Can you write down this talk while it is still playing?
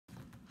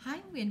Hi,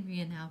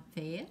 Winry and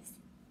Alphaeus.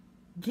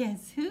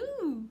 Guess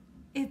who?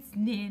 It's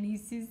Nanny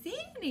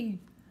Suzanny.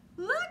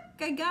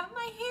 Look, I got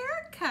my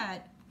hair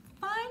cut.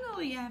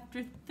 Finally,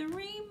 after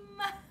 3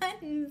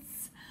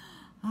 months.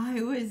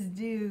 I was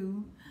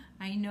due.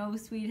 I know,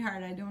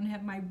 sweetheart, I don't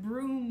have my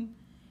broom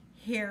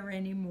hair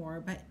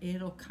anymore, but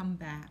it'll come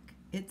back.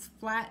 It's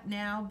flat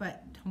now,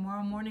 but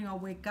tomorrow morning I'll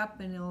wake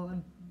up and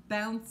it'll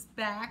bounce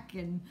back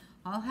and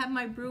I'll have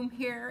my broom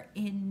hair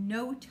in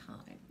no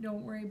time.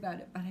 Don't worry about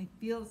it, but I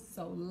feel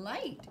so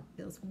light. It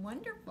feels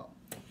wonderful.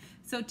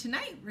 So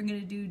tonight we're going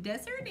to do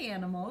desert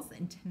animals,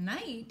 and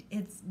tonight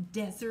it's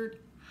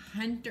desert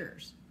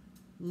hunters.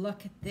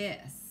 Look at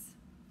this.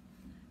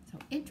 So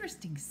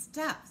interesting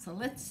stuff. So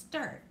let's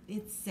start.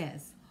 It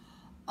says,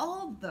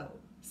 although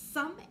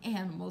some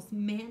animals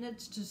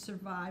manage to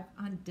survive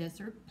on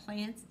desert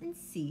plants and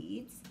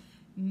seeds,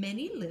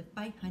 many live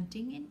by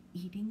hunting and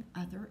eating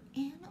other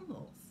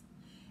animals.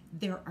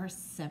 There are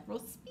several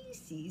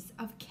species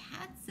of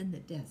cats in the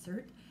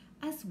desert,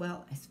 as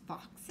well as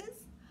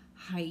foxes,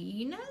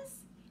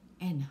 hyenas,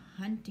 and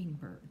hunting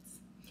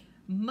birds.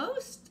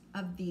 Most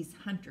of these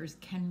hunters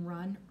can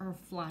run or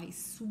fly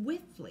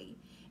swiftly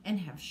and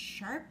have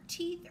sharp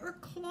teeth or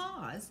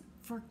claws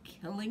for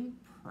killing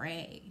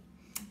prey.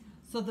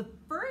 So the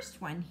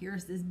first one here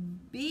is this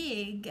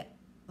big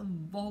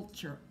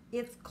vulture.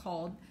 It's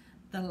called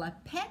the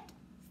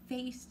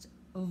lappet-faced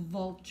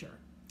vulture.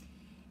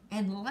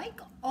 And like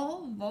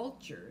all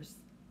vultures,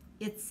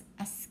 it's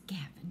a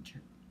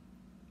scavenger.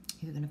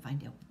 You're going to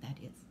find out what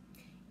that is.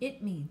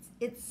 It means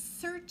it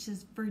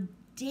searches for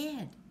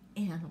dead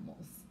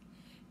animals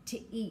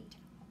to eat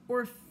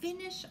or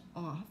finish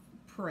off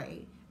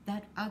prey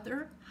that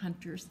other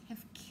hunters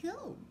have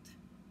killed.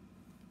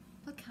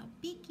 Look how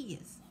big he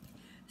is.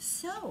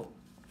 So,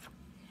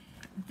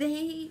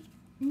 they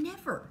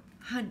never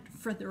hunt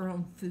for their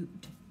own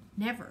food.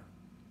 Never.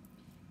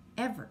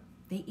 Ever.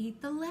 They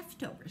eat the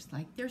leftovers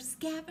like they're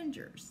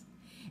scavengers.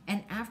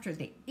 And after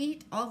they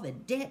eat all the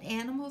dead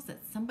animals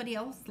that somebody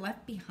else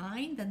left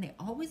behind, then they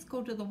always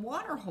go to the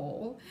water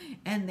hole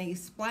and they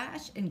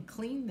splash and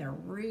clean their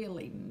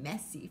really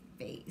messy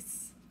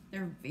face.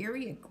 They're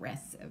very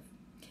aggressive.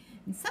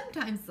 And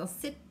sometimes they'll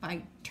sit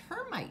by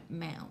termite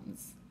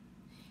mounds.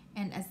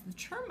 And as the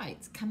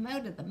termites come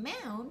out of the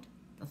mound,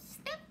 they'll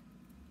snap.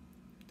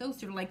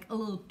 Those are like a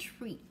little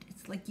treat.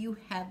 It's like you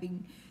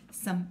having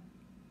some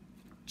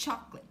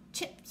chocolate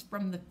chips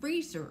from the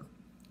freezer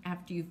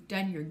after you've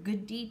done your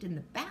good deed in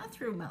the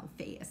bathroom,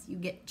 Alphaeus. You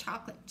get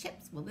chocolate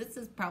chips. Well, this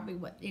is probably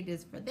what it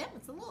is for them.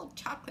 It's a little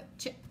chocolate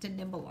chip to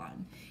nibble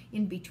on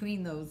in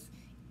between those,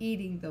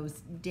 eating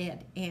those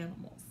dead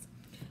animals.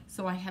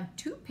 So I have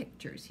 2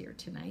 pictures here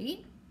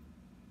tonight.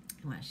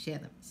 I want to share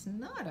them. It's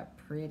not a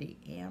pretty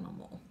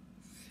animal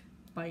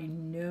by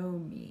no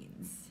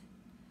means.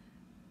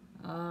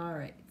 All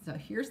right, so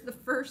here's the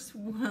first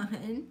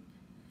one.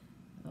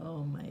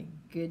 Oh my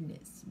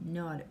goodness,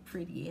 not a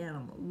pretty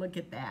animal. Look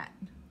at that.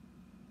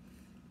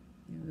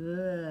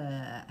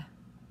 Ugh.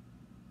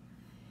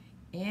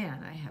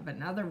 And I have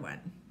another one.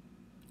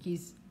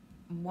 He's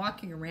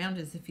walking around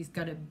as if he's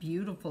got a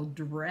beautiful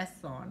dress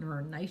on or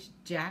a nice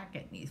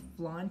jacket and he's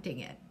flaunting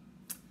it.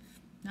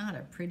 Not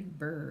a pretty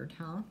bird,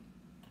 huh?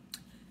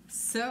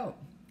 So,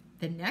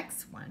 the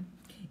next one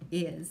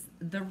is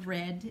the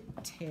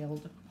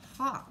red-tailed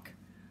hawk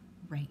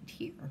right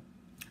here.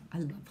 I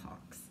love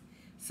hawks.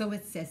 So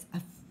it says,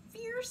 a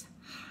fierce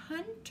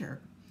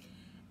hunter.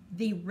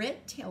 The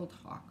red-tailed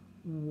hawk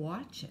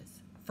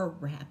watches for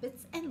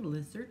rabbits and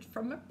lizards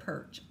from a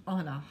perch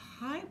on a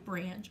high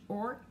branch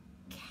or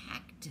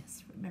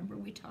cactus. Remember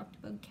we talked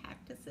about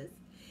cactuses?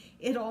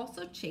 It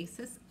also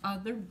chases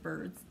other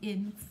birds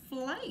in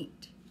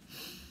flight.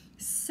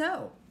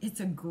 So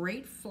it's a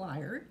great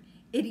flyer.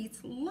 It eats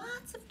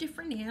lots of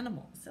different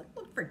animals. It'll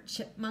look for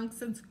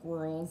chipmunks and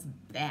squirrels,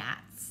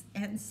 bats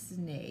and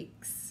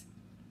snakes.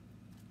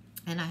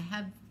 And I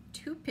have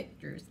 2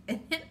 pictures,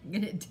 and then I'm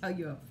going to tell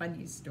you a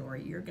funny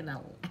story. You're going to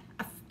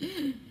laugh.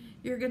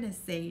 You're going to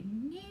say,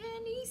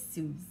 Nanny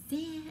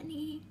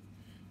Suzanny.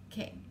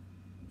 Okay,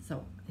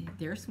 so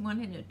there's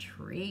one in a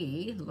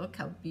tree. Look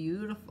how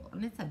beautiful.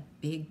 And it's a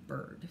big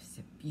bird. It's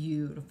a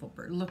beautiful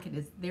bird. Look at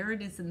it. There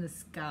it is in the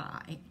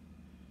sky.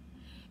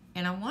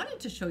 And I wanted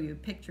to show you a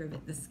picture of it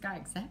in the sky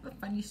because I have a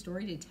funny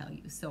story to tell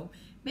you. So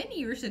many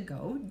years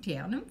ago,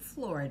 down in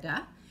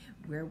Florida,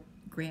 where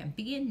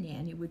Grampy and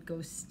Nanny would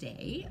go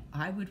stay,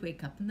 I would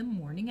wake up in the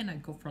morning and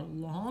I'd go for a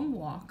long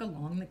walk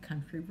along the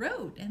country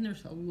road. And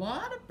there's a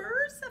lot of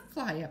birds that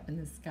fly up in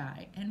the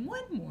sky. And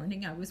one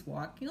morning I was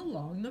walking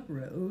along the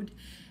road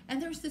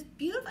and there was this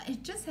beautiful,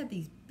 it just had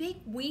these big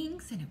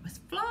wings and it was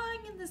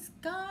flying in the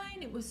sky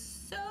and it was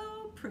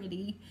so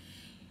pretty.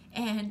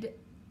 And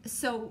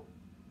so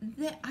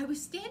I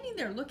was standing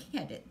there looking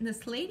at it, and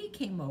this lady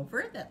came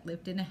over that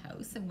lived in a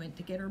house and went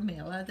to get her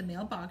mail out of the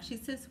mailbox. She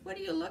says, what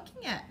are you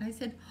looking at? And I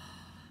said,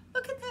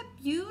 look at that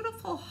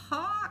beautiful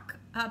hawk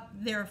up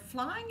there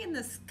flying in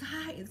the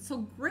sky. It's so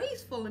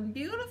graceful and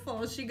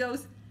beautiful. She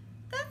goes,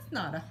 that's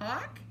not a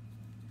hawk.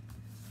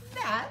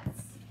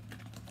 That's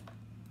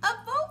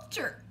a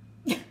vulture.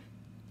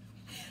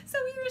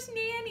 there's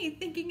Nanny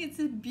thinking it's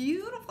a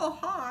beautiful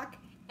hawk,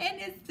 and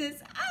it's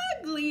this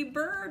ugly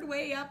bird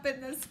way up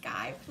in the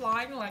sky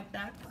flying like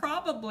that,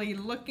 probably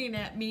looking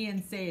at me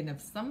and saying,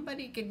 if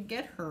somebody can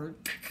get her,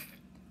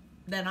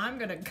 then I'm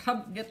gonna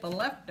come get the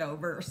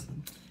leftovers.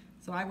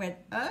 So I went,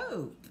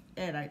 oh,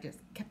 and I just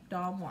kept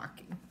on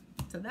walking.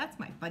 So that's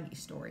my funny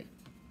story.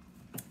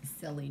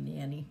 Silly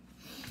Nanny.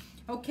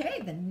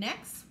 Okay, the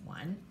next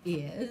one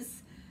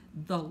is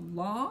the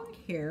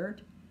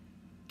long-haired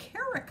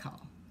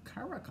caracal.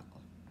 Caracal,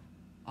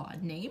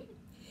 odd name.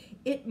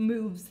 It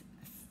moves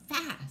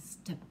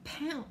fast to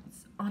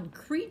pounce on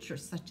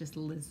creatures such as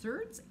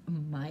lizards,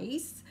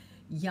 mice,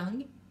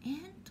 young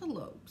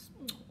antelopes.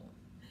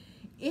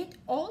 It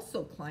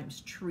also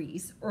climbs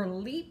trees or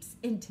leaps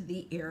into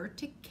the air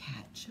to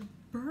catch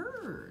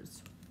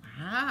birds.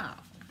 Wow.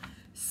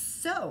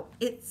 So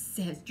it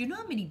says, do you know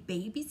how many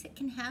babies it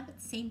can have at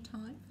the same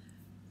time?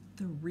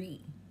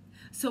 3.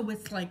 So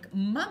it's like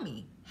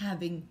Mummy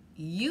having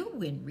you,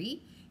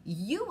 Winry,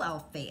 you,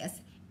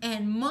 Alphaeus,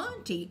 and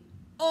Monty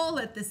all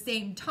at the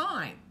same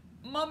time.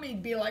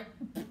 Mummy'd be like,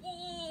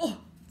 oh,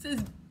 it's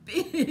this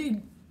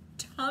big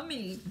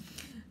tummy.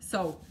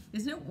 So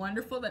isn't it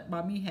wonderful that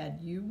Mummy had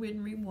you,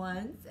 Winry,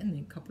 once, and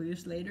then a couple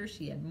years later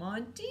she had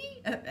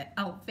Monty,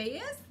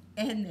 Alphaeus,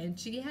 and then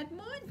she had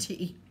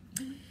Monty.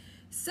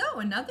 So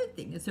another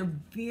thing is they're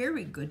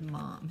very good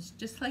moms,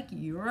 just like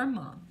your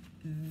mom.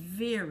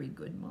 Very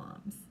good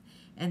moms.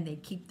 And they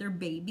keep their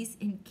babies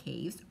in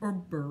caves or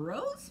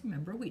burrows.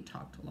 Remember, we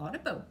talked a lot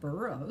about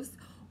burrows,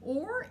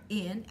 or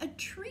in a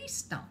tree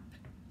stump.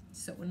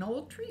 So an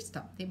old tree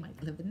stump, they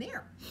might live in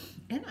there.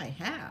 And I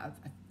have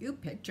a few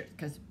pictures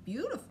because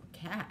beautiful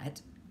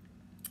cat.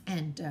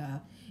 And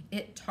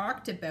it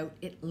talked about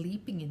it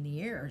leaping in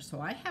the air. So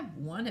I have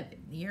one of it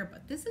in the air,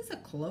 but this is a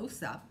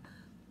close-up.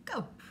 Look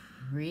how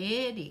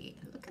pretty.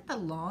 Look at the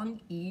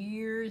long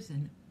ears,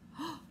 and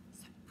oh,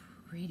 it's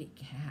a pretty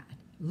cat.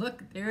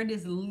 Look, there it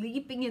is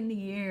leaping in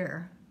the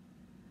air.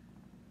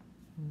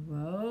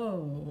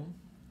 Whoa.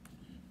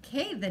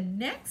 Okay, the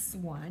next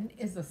one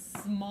is a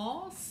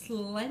small,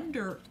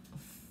 slender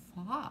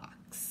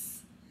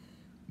fox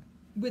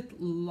with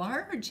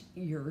large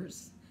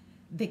ears.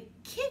 The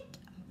kit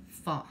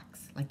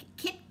fox, like a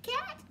Kit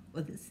Kat.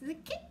 Well, this is a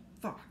kit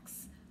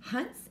fox.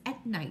 Hunts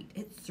at night.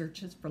 It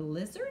searches for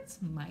lizards,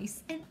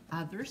 mice, and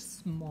other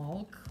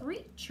small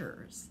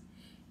creatures.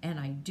 And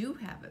I do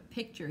have a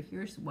picture.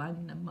 Here's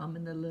one, the mom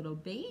and the little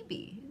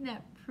baby. Isn't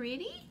that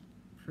pretty?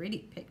 Pretty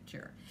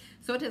picture.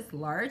 So it has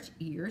large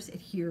ears. It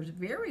hears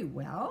very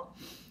well.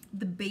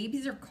 The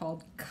babies are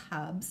called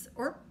cubs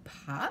or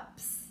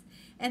pups,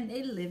 and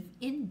they live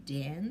in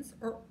dens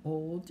or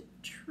old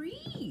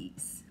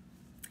trees.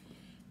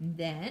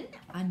 Then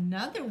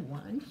another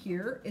one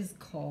here is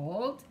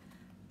called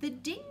the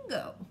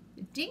dingo.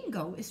 The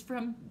dingo is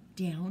from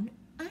down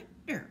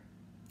under,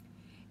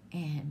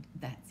 and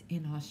that's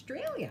in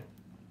Australia.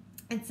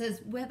 It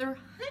says, whether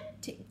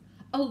hunting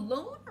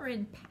alone or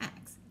in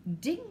packs,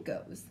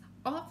 dingoes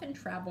often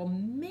travel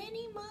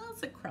many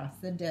miles across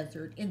the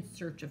desert in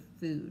search of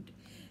food.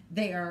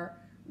 They are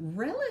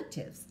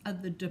relatives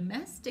of the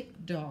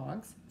domestic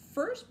dogs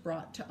first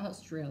brought to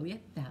Australia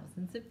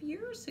thousands of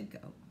years ago.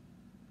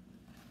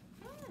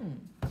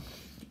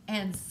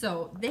 And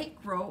so they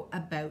grow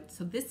about,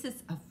 so this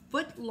is a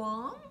foot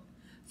long,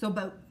 so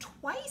about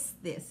twice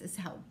this is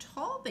how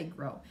tall they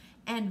grow,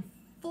 and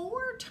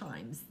 4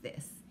 times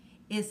this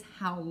is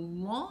how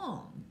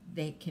long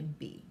they can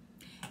be.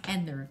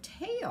 And their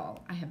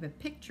tail, I have a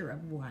picture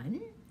of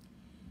one,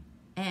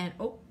 and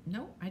oh,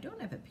 no, I don't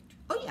have a picture.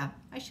 Oh yeah,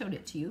 I showed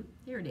it to you.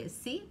 There it is.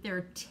 See,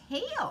 their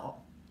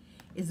tail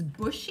is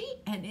bushy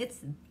and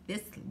it's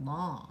this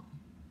long.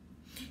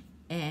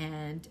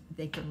 And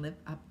they can live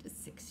up to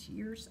 6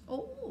 years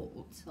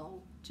old.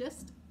 So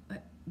just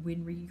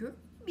when you're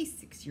going to be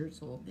 6 years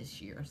old this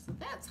year, so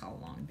that's how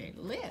long they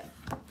live.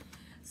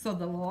 So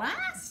the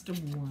last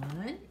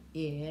one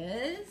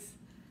is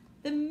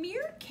the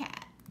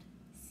meerkat.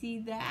 See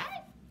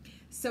that?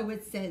 So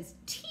it says,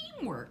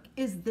 teamwork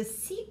is the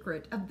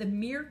secret of the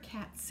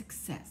meerkat's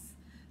success.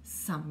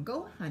 Some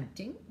go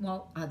hunting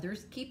while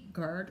others keep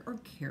guard or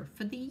care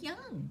for the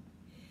young.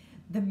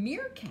 The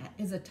meerkat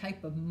is a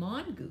type of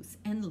mongoose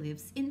and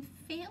lives in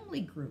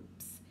family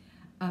groups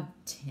of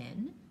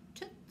 10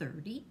 to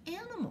 30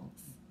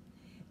 animals.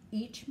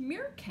 Each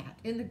meerkat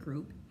in the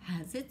group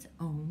has its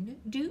own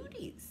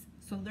duties,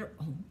 so their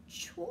own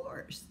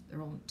chores,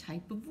 their own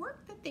type of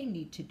work that they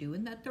need to do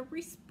and that they're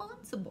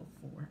responsible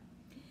for.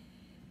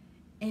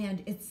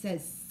 And it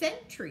says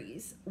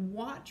sentries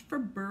watch for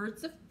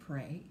birds of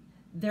prey,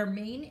 their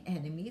main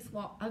enemies,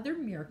 while other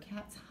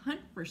meerkats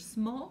hunt for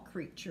small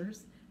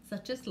creatures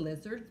such as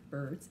lizards,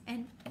 birds,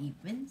 and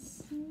even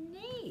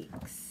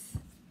snakes.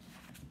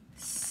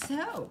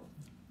 So,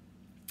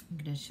 I'm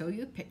going to show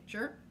you a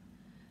picture.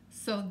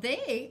 So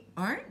they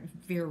aren't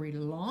very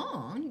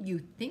long. You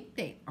think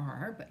they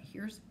are, but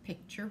here's a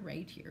picture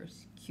right here.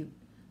 It's cute.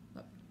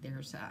 Look,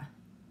 there's a,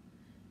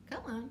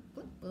 come on,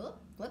 flip, flip,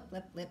 flip,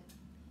 flip, flip.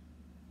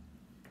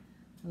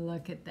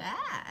 Look at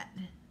that.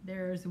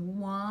 There's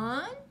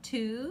 1,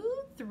 2,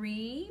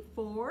 3,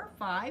 4,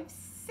 5,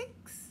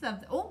 6 of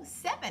them. Oh,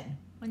 7.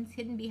 One's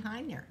hidden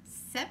behind there.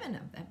 7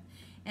 of them.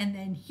 And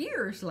then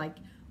here's like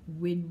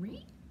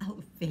Winry,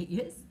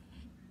 Alphaeus,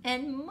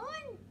 and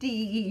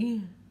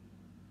Monty.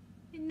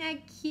 Isn't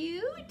that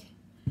cute?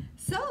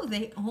 So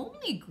they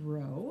only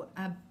grow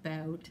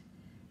about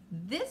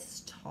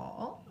this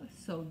tall.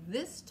 So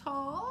this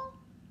tall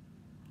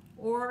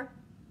or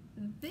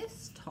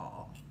this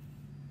tall.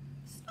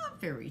 It's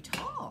not very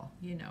tall,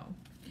 you know.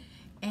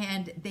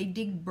 And they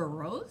dig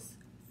burrows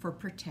for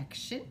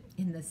protection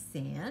in the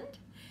sand,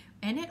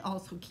 and it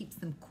also keeps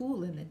them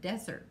cool in the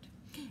desert.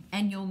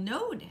 And you'll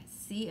notice,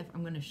 see if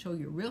I'm going to show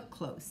you real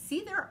close.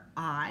 See their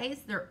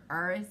eyes? Their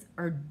eyes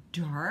are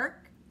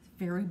dark,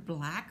 very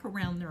black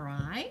around their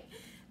eye.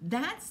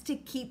 That's to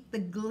keep the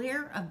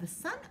glare of the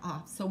sun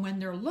off. So when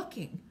they're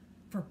looking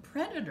for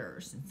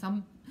predators and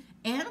some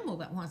animal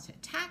that wants to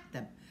attack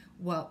them,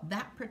 well,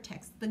 that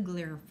protects the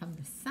glare from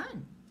the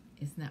sun.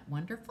 Isn't that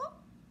wonderful?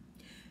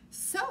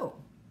 So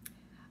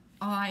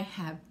I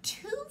have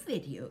 2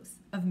 videos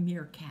of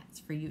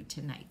meerkats for you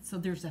tonight. So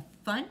there's a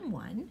fun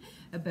one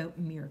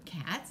about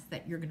meerkats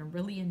that you're going to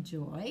really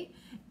enjoy.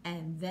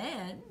 And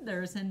then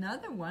there's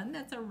another one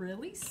that's a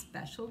really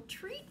special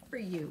treat for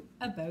you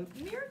about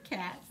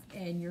meerkats.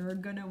 And you're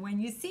going to, when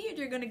you see it,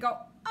 you're going to go,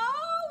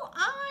 oh,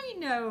 I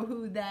know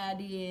who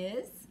that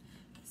is.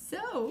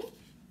 So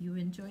you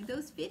enjoy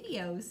those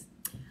videos.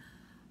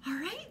 All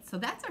right, so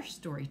that's our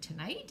story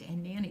tonight,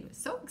 and Nanny was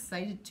so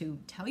excited to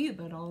tell you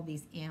about all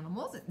these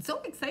animals and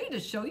so excited to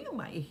show you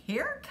my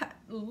haircut.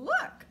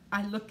 Look,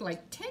 I look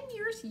like 10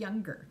 years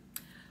younger,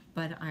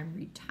 but I'm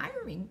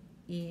retiring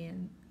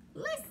in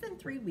less than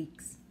 3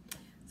 weeks.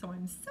 So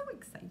I'm so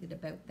excited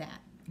about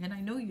that. And I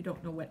know you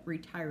don't know what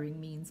retiring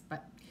means,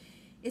 but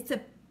it's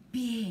a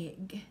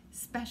big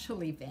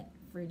special event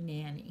for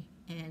Nanny,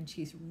 and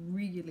she's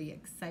really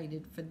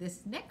excited for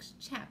this next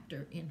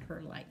chapter in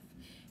her life.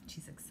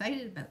 She's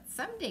excited about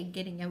someday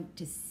getting out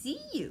to see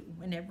you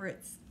whenever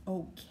it's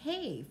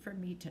okay for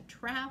me to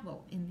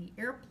travel in the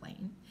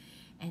airplane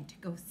and to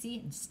go see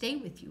and stay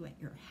with you at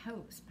your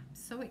house. I'm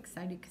so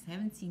excited because I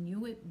haven't seen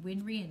you at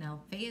Winry and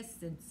Alphaeus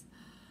since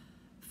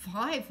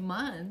 5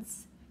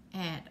 months,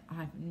 and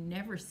I've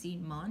never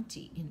seen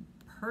Monty in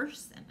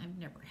person. I've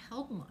never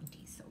held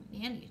Monty, so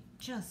Nanny is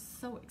just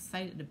so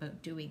excited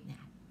about doing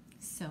that.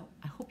 So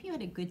I hope you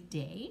had a good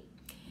day.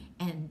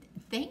 And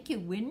thank you,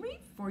 Winry,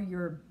 for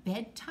your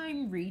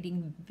bedtime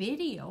reading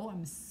video.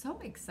 I'm so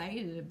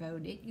excited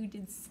about it. You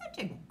did such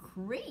a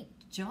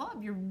great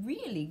job. You're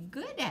really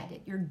good at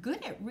it. You're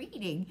good at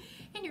reading,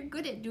 and you're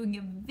good at doing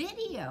a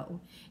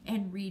video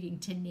and reading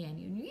to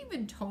Nanny. And you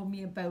even told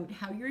me about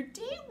how your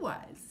day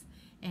was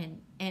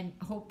and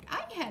hoped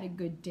I had a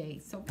good day.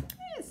 So that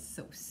is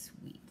so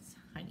sweet,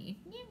 honey.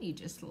 Nanny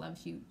just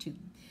loves you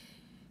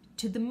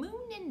to the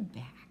moon and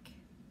back.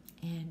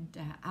 And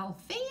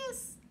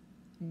Alphaeus,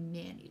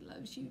 Nanny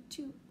loves you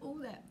too. Oh,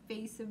 that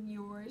face of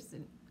yours.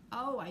 And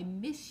oh, I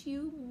miss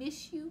you,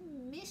 miss you,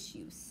 miss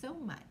you so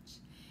much.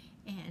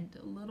 And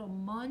little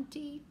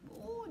Monty,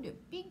 oh, the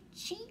big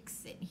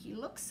cheeks. And he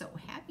looks so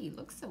happy, he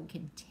looks so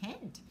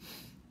content.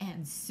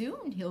 And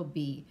soon he'll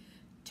be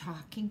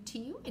talking to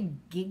you and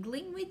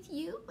giggling with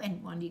you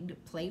and wanting to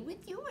play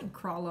with you and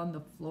crawl on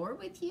the floor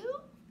with you.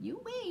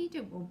 You wait,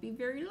 it won't be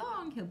very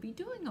long. He'll be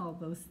doing all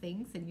those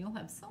things, and you'll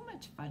have so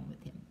much fun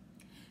with him.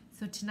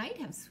 So tonight,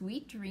 have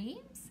sweet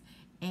dreams,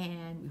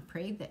 and we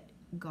pray that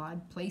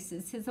God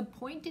places his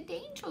appointed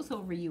angels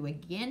over you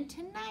again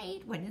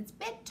tonight. When it's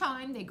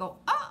bedtime, they go,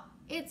 oh,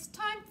 it's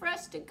time for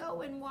us to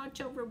go and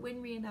watch over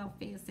Winry and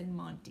Alphaeus and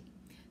Monty,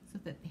 so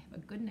that they have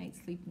a good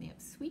night's sleep and they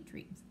have sweet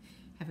dreams.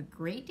 Have a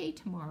great day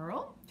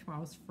tomorrow.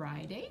 Tomorrow's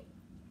Friday,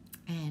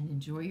 and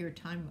enjoy your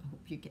time. I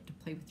hope you get to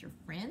play with your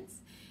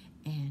friends.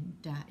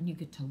 And you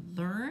get to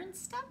learn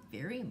stuff,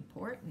 very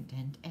important,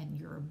 and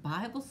your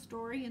Bible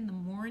story in the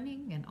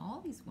morning, and all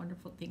these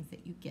wonderful things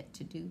that you get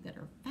to do that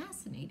are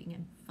fascinating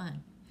and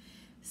fun.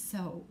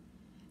 So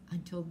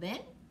until then,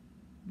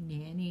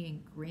 Nanny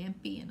and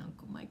Grampy and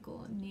Uncle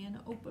Michael and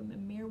Nana Opam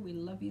and Mir, we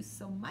love you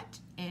so much,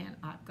 and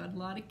I've got a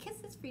lot of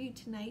kisses for you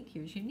tonight.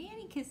 Here's your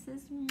Nanny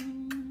kisses.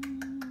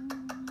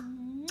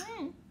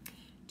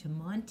 To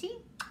Monty,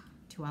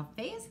 to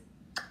Alphaeus,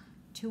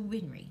 to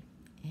Winry,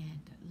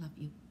 and I love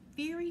you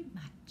very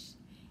much.